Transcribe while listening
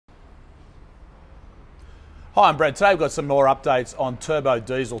Hi, I'm Brad. Today we've got some more updates on turbo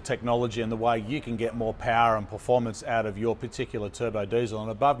diesel technology and the way you can get more power and performance out of your particular turbo diesel. And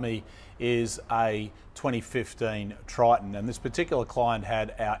above me is a 2015 Triton, and this particular client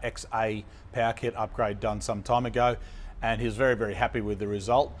had our XA power kit upgrade done some time ago, and he was very happy with the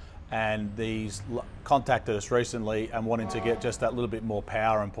result. And he's contacted us recently and wanting to get just that little bit more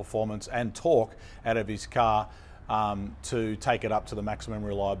power and performance and torque out of his car to take it up to the maximum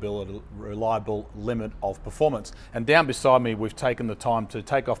reliable limit of performance. And down beside me, we've taken the time to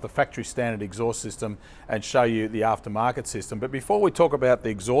take off the factory standard exhaust system and show you the aftermarket system. But before we talk about the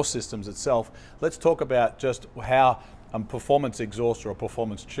exhaust systems itself, let's talk about just how a performance exhaust or a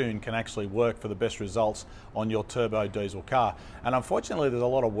performance tune can actually work for the best results on your turbo diesel car. And unfortunately, there's a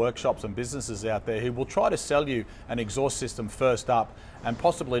lot of workshops and businesses out there who will try to sell you an exhaust system first up and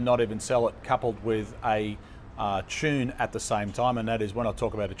possibly not even sell it coupled with a tune at the same time. And that is, when I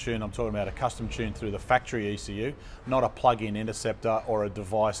talk about a tune, I'm talking about a custom tune through the factory ECU, not a plug-in interceptor or a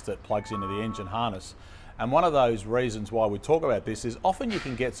device that plugs into the engine harness. And one of those reasons why we talk about this is often you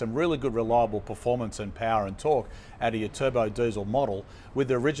can get some really good reliable performance and power and torque out of your turbo diesel model with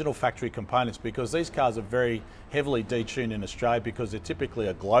the original factory components, because these cars are very heavily detuned in Australia because they're typically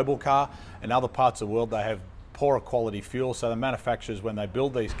a global car. In other parts of the world they have poorer quality fuel, so the manufacturers, when they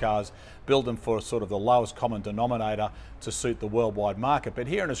build these cars, build them for sort of the lowest common denominator to suit the worldwide market. But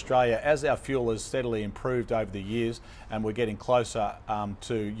here in Australia, as our fuel has steadily improved over the years and we're getting closer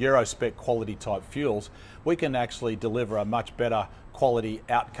to Euro spec quality type fuels, we can actually deliver a much better quality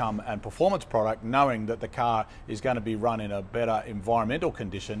outcome and performance product, knowing that the car is going to be run in a better environmental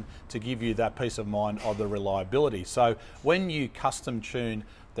condition to give you that peace of mind of the reliability. So when you custom tune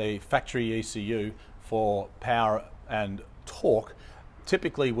the factory ECU for power and torque,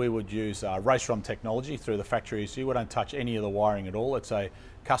 typically we would use race-rom technology through the factory ECU. We don't touch any of the wiring at all. It's a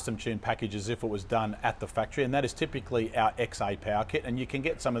custom tuned package as if it was done at the factory, and that is typically our XA power kit. And you can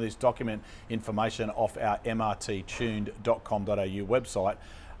get some of this document information off our mrttuned.com.au website,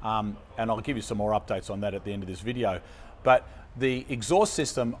 and I'll give you some more updates on that at the end of this video. But the exhaust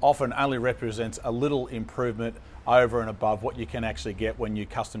system often only represents a little improvement over and above what you can actually get when you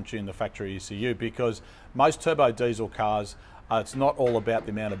custom tune the factory ECU, because most turbo diesel cars, it's not all about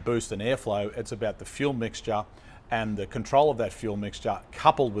the amount of boost and airflow, it's about the fuel mixture and the control of that fuel mixture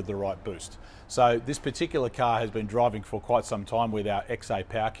coupled with the right boost. So this particular car has been driving for quite some time with our XA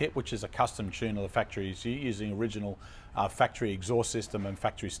power kit, which is a custom tune of the factory ECU using original factory exhaust system and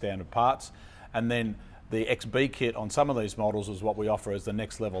factory standard parts. And then the XB kit on some of these models is what we offer as the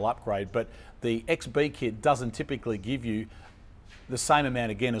next level upgrade, but the XB kit doesn't typically give you the same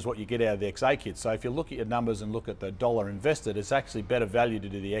amount again as what you get out of the XA kit. So if you look at your numbers and look at the dollar invested, it's actually better value to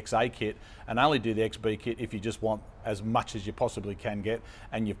do the XA kit and only do the XB kit if you just want as much as you possibly can get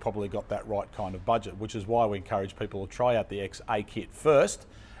and you've probably got that right kind of budget, which is why we encourage people to try out the XA kit first.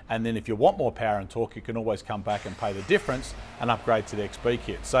 And then if you want more power and torque, you can always come back and pay the difference and upgrade to the XB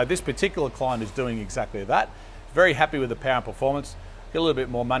kit. So this particular client is doing exactly that. Very happy with the power and performance, get a little bit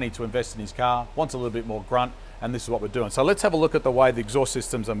more money to invest in his car, wants a little bit more grunt, and this is what we're doing. So let's have a look at the way the exhaust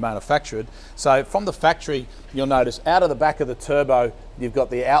systems are manufactured. So from the factory, you'll notice out of the back of the turbo, you've got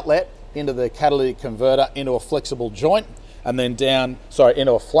the outlet into the catalytic converter into a flexible joint, and then down,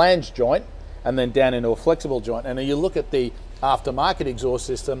 into a flange joint, and then down into a flexible joint. And then you look at the aftermarket exhaust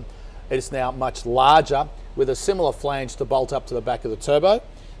system, it's now much larger with a similar flange to bolt up to the back of the turbo.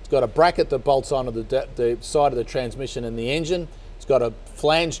 It's got a bracket that bolts onto the side of the transmission and the engine. It's got a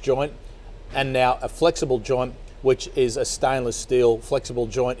flange joint and now a flexible joint, which is a stainless steel flexible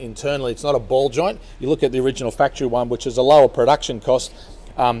joint internally. It's not a ball joint. You look at the original factory one, which is a lower production cost.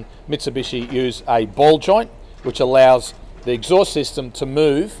 Mitsubishi use a ball joint, which allows the exhaust system to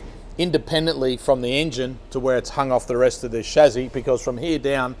move independently from the engine to where it's hung off the rest of the chassis, because from here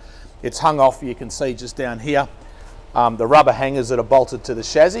down it's hung off. You can see just down here the rubber hangers that are bolted to the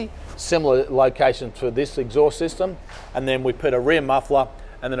chassis, similar location for this exhaust system. And then we put a rear muffler,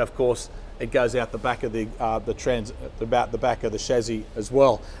 and then of course it goes out the back of the back of the chassis as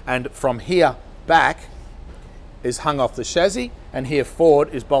well. And from here back is hung off the chassis, and here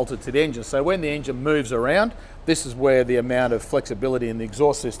forward is bolted to the engine. So when the engine moves around, this is where the amount of flexibility in the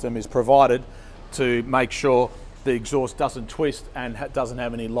exhaust system is provided to make sure the exhaust doesn't twist and doesn't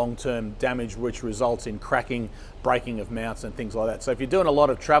have any long-term damage, which results in cracking, breaking of mounts and things like that. So if you're doing a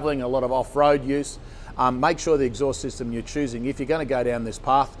lot of traveling, a lot of off-road use, make sure the exhaust system you're choosing, if you're going to go down this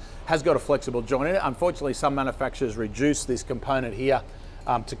path, has got a flexible joint in it. Unfortunately, some manufacturers reduce this component here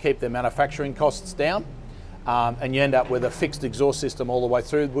to keep their manufacturing costs down. And you end up with a fixed exhaust system all the way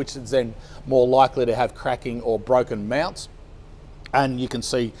through, which is then more likely to have cracking or broken mounts. And you can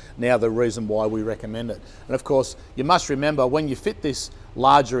see now the reason why we recommend it. And of course, you must remember when you fit this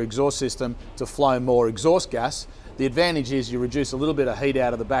larger exhaust system to flow more exhaust gas, the advantage is you reduce a little bit of heat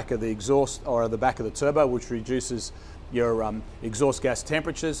out of the back of the exhaust or the back of the turbo, which reduces your exhaust gas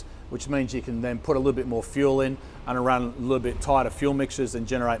temperatures, which means you can then put a little bit more fuel in and run a little bit tighter fuel mixtures and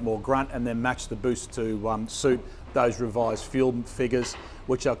generate more grunt, and then match the boost to suit those revised fuel figures,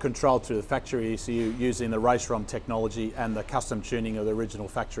 which are controlled through the factory ECU using the race ROM technology and the custom tuning of the original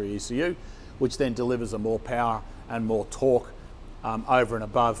factory ECU, which then delivers a more power and more torque over and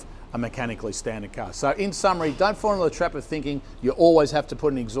above a mechanically standard car. So in summary, don't fall into the trap of thinking you always have to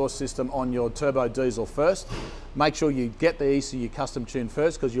put an exhaust system on your turbo diesel first. Make sure you get the ECU custom tune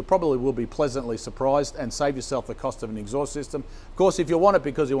first, because you probably will be pleasantly surprised and save yourself the cost of an exhaust system. Of course, if you want it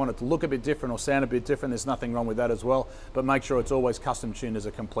because you want it to look a bit different or sound a bit different, there's nothing wrong with that as well, but make sure it's always custom tuned as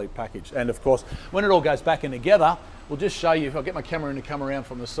a complete package. And of course, when it all goes back in together, we'll just show you, if I get my camera in to come around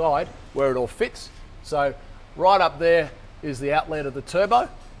from the side, where it all fits. So right up there is the outlet of the turbo.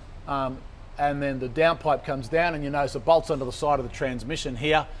 And then the downpipe comes down, and you notice it bolts onto the side of the transmission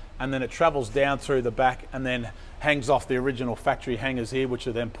here, and then it travels down through the back and then hangs off the original factory hangers here, which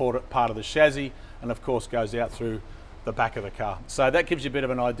are then part of the chassis, and of course goes out through the back of the car. So that gives you a bit of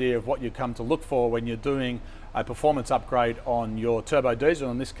an idea of what you come to look for when you're doing a performance upgrade on your turbo diesel.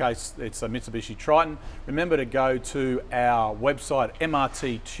 In this case, it's a Mitsubishi Triton. Remember to go to our website,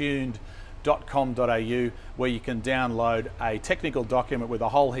 mrttuned.com.au, where you can download a technical document with a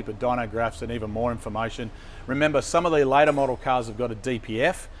whole heap of dyno graphs and even more information. Remember, some of the later model cars have got a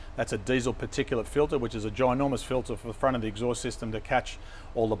DPF, that's a diesel particulate filter, which is a ginormous filter for the front of the exhaust system to catch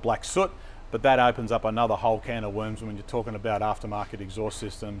all the black soot, but that opens up another whole can of worms when you're talking about aftermarket exhaust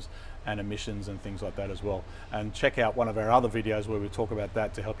systems and emissions and things like that as well. And check out one of our other videos where we talk about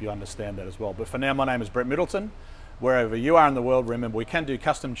that to help you understand that as well. But for now, my name is Brett Middleton. Wherever you are in the world, remember, we can do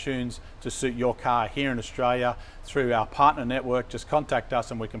custom tunes to suit your car here in Australia through our partner network. Just contact us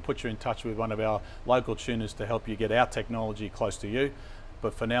and we can put you in touch with one of our local tuners to help you get our technology close to you.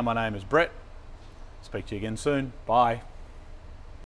 But for now, my name is Brett. Speak to you again soon. Bye.